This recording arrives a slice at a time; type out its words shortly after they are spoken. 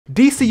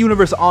DC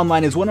Universe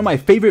Online is one of my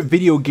favorite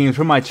video games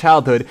from my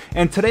childhood,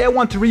 and today I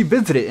want to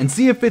revisit it and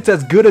see if it's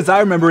as good as I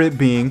remember it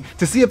being,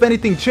 to see if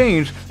anything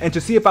changed, and to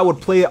see if I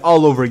would play it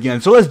all over again.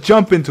 So let's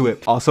jump into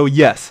it. Also,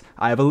 yes,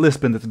 I have a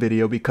lisp in this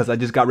video because I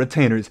just got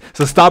retainers,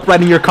 so stop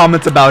writing your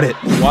comments about it.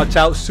 Watch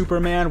out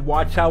Superman,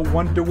 watch out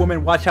Wonder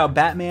Woman, watch out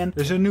Batman.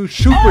 There's a new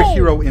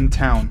superhero in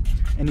town,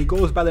 and he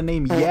goes by the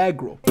name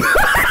Yagrel.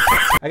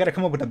 I gotta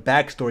come up with a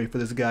backstory for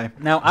this guy.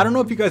 Now, I don't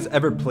know if you guys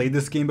ever played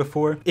this game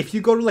before. If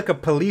you go to like a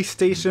police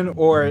station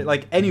or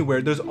like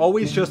anywhere, there's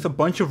always just a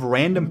bunch of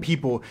random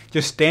people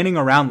just standing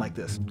around like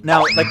this.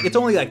 Now, like it's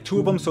only like 2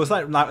 of them, so it's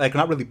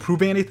not really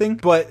proving anything,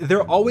 but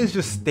they're always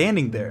just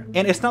standing there.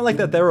 And it's not like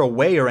that they're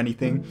away or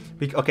anything.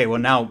 Okay, well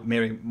now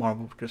Mary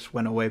Marvel just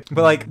went away.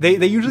 But like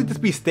they usually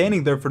just be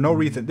standing there for no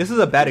reason. This is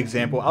a bad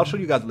example. I'll show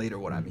you guys later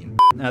what I mean.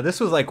 Now, this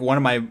was like one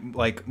of my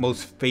like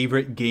most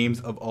favorite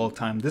games of all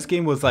time. This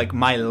game was like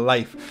my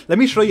life. Let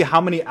me show you how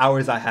many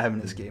hours I have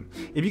in this game.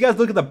 If you guys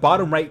look at the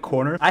bottom right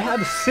corner, I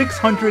have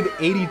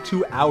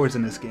 682 hours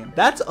in this game.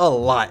 That's a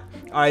lot.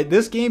 All right,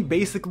 this game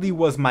basically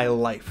was my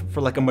life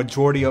for like a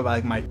majority of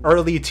like my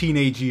early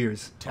teenage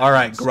years. All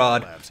right,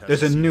 Grodd,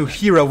 there's a new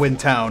hero in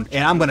town,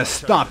 and I'm gonna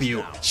stop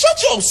you.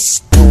 Shut your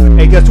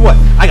Hey, guess what?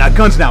 I got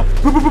guns now.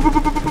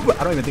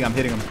 I don't even think I'm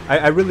hitting them.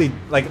 I really,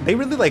 like, they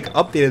really, like,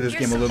 updated this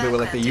game a little bit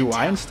with, like, the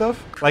UI and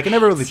stuff. Like, it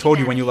never really told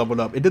you when you leveled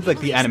up. It did, like,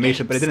 the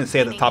animation, but it didn't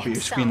say at the top of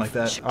your screen like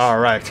that.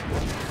 Alright.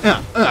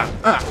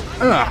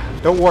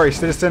 Don't worry,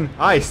 citizen.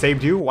 I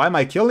saved you. Why am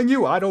I killing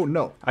you? I don't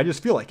know. I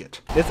just feel like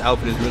it. This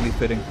outfit is really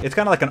fitting. It's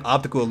kind of like an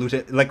optical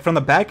illusion. Like, from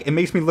the back, it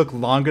makes me look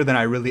longer than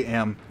I really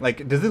am.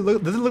 Like, does it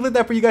look like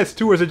that for you guys,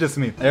 too, or is it just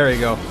me? There we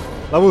go.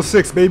 Level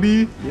 6,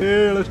 baby.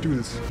 Yeah, let's do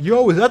this.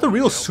 Yo, is that the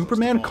real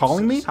Superman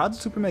calling me? How did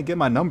Superman get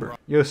my number?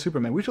 Yo,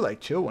 Superman, we should like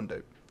chill one day.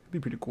 It'd be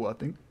pretty cool, I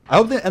think. I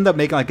hope they end up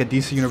making like a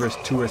DC Universe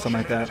 2 or something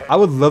like that. I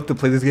would love to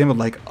play this game with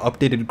like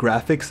updated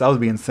graphics. That would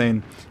be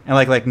insane. And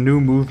like new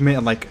movement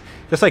and like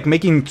just like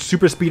making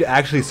super speed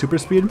actually super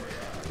speed.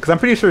 Because I'm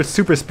pretty sure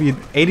super speed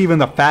ain't even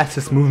the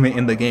fastest movement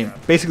in the game.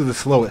 Basically the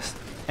slowest.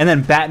 And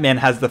then Batman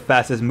has the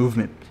fastest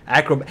movement.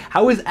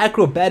 How is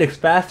acrobatics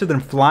faster than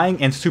flying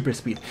and super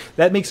speed?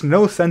 That makes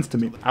no sense to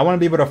me. I want to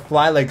be able to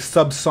fly like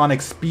subsonic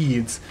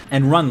speeds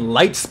and run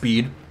light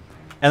speed,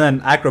 and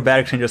then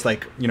acrobatics can just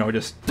like, you know,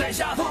 just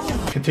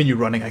continue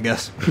running, I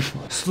guess.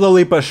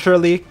 Slowly but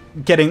surely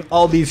getting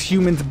all these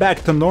humans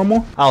back to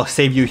normal. I'll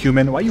save you,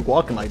 human. Why are you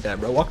walking like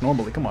that, bro? Walk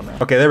normally. Come on,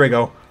 man. Okay, there we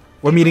go.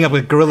 We're meeting up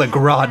with Gorilla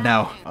Grodd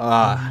now.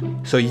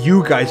 So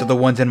you guys are the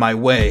ones in my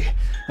way.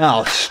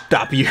 I'll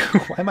stop you.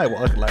 Why am I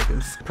walking like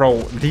this?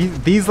 Bro,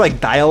 these like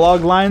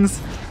dialogue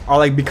lines are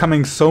like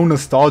becoming so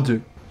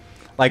nostalgic.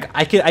 Like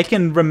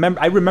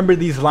I remember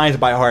these lines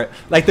by heart.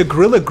 Like the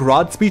Gorilla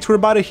Grodd speech we're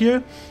about to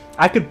hear,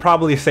 I could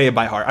probably say it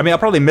by heart. I mean, I'll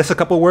probably miss a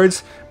couple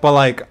words, but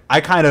like I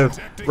kind of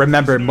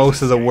remember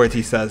most of the words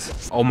he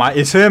says. Oh my,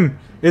 it's him.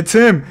 It's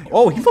him.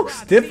 Oh, he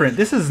looks different.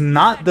 This is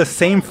not the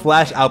same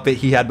Flash outfit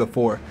he had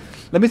before.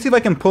 Let me see if I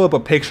can pull up a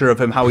picture of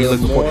him how he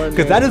looked before,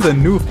 because that is a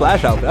new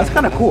Flash outfit. That's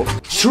kind of cool.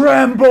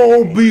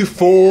 Tremble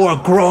before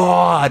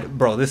Grodd,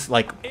 bro. This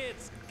like,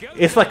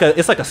 it's like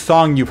a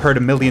song you've heard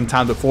a million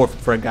times before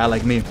for a guy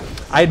like me.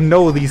 I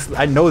know these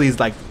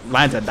like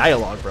lines of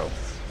dialogue, bro.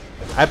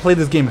 I played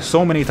this game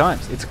so many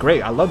times. It's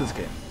great. I love this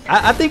game.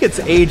 I think it's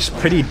aged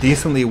pretty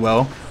decently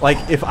well. Like,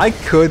 if I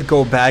could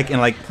go back and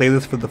like play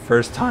this for the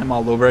first time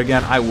all over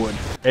again, I would.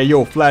 Hey,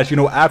 yo, Flash, you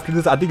know, after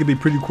this, I think it'd be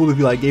pretty cool if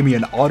you like gave me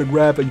an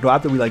autograph. And, you know,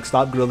 after we like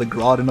stopped Gorilla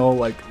Grodd and all,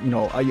 like, you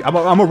know,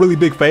 I'm a really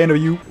big fan of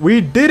you. We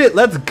did it.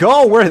 Let's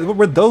go.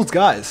 We're those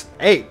guys.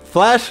 Hey,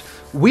 Flash,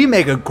 we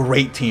make a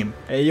great team.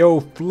 Hey, yo,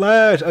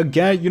 Flash,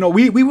 again, you know,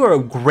 we were a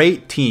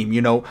great team,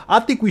 you know. I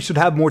think we should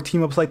have more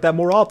team-ups like that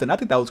more often. I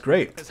think that was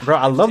great. Bro,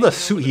 I love the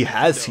suit he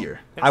has here.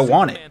 I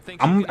want it.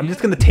 I'm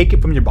just gonna take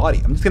it from your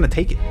body. I'm just gonna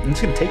take it. I'm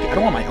just gonna take it. I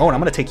don't want my own.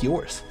 I'm gonna take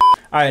yours.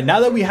 Alright, now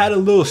that we had a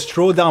little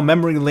stroll down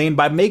memory lane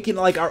by making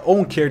like our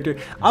own character,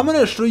 I'm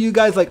gonna show you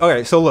guys like,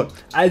 alright, so look,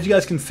 as you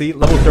guys can see,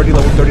 level 30,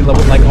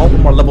 like all of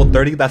them are level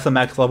 30, that's the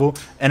max level,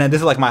 and then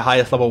this is like my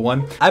highest level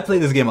 1. I play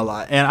this game a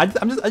lot, and I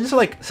just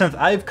like, since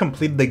I've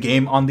completed the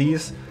game on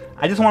these,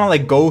 I just want to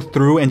like go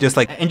through and just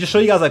show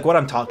you guys like what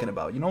I'm talking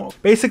about, you know,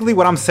 basically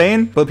what I'm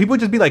saying. But people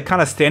just be like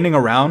kind of standing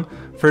around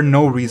for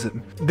no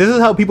reason. This is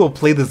how people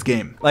play this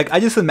game. Like,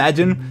 I just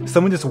imagine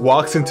someone just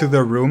walks into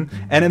their room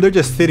and then they're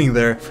just sitting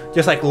there,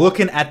 just like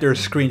looking at their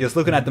screen, just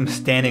looking at them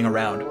standing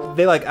around.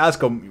 They like ask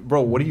them,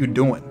 bro, what are you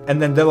doing?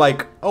 And then they're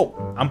like, oh,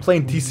 I'm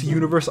playing DC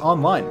Universe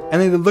Online.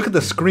 And then they look at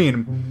the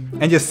screen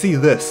and just see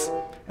this,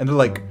 and they're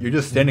like, you're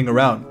just standing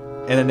around.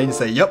 And then they just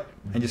say, yep,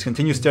 and just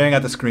continue staring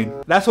at the screen.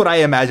 That's what I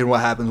imagine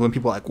what happens when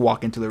people like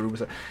walk into the room.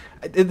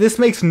 This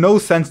makes no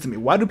sense to me.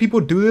 Why do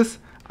people do this?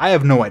 I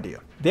have no idea.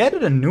 They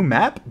added a new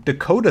map,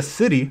 Dakota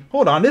City.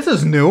 Hold on, this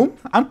is new.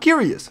 I'm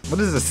curious.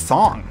 What is this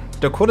song?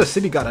 Dakota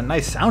City got a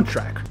nice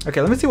soundtrack. Okay,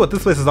 let me see what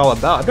this place is all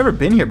about. I've never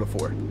been here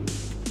before.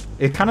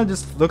 It kind of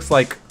just looks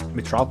like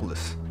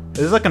Metropolis. Is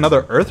this like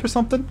another Earth or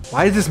something?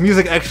 Why is this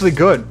music actually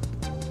good?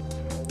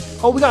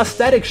 Oh, we got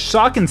Static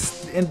Shock and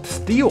and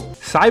steal.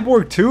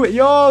 Cyborg 2,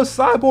 yo,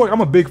 Cyborg,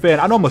 I'm a big fan.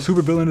 I know I'm a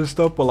supervillain and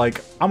stuff, but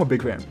like, I'm a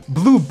big fan.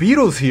 Blue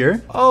Beetle's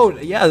here. Oh,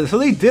 yeah, so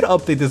they did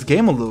update this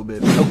game a little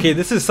bit. Okay,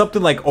 this is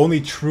something like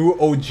only true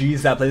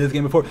OGs that played this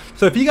game before.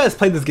 So if you guys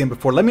played this game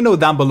before, let me know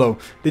down below.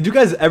 Did you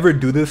guys ever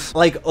do this?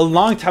 Like a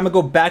long time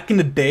ago, back in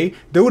the day,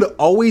 there would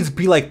always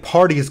be like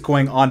parties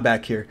going on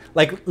back here.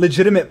 Like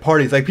legitimate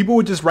parties. Like people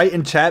would just write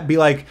in chat, be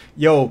like,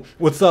 yo,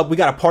 what's up? We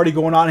got a party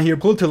going on here.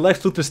 Pull to Lex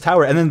Luthor's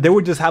tower. And then they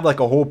would just have like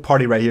a whole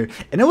party right here.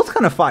 And it was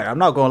kind of fire. I'm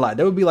not gonna lie.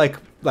 There would be like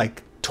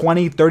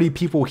 20, 30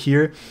 people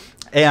here.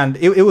 And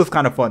it was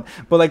kind of fun.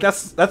 But like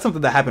that's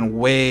something that happened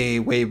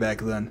way back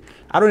then.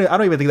 I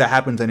don't even think that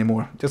happens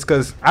anymore, just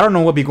because I don't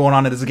know what be going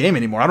on in this game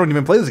anymore. I don't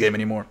even play this game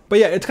anymore. But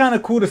yeah, it's kind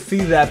of cool to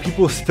see that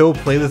people still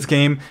play this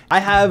game.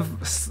 I have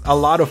a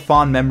lot of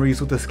fond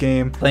memories with this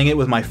game, playing it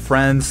with my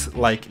friends,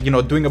 like, you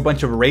know, doing a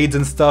bunch of raids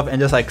and stuff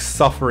and just like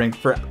suffering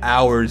for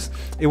hours.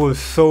 It was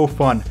so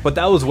fun. But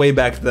that was way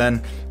back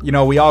then. You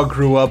know, we all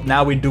grew up.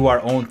 Now we do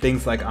our own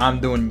things. Like I'm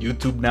doing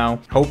YouTube now.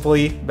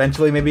 Hopefully,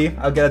 eventually, maybe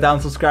I'll get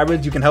 1,000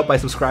 subscribers. You can help by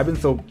subscribing.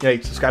 So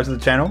yeah, subscribe to the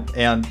channel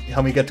and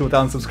help me get to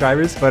 1,000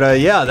 subscribers. But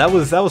yeah, that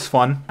was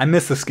fun. I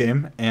miss this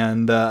game,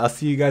 and I'll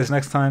see you guys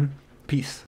next time. Peace.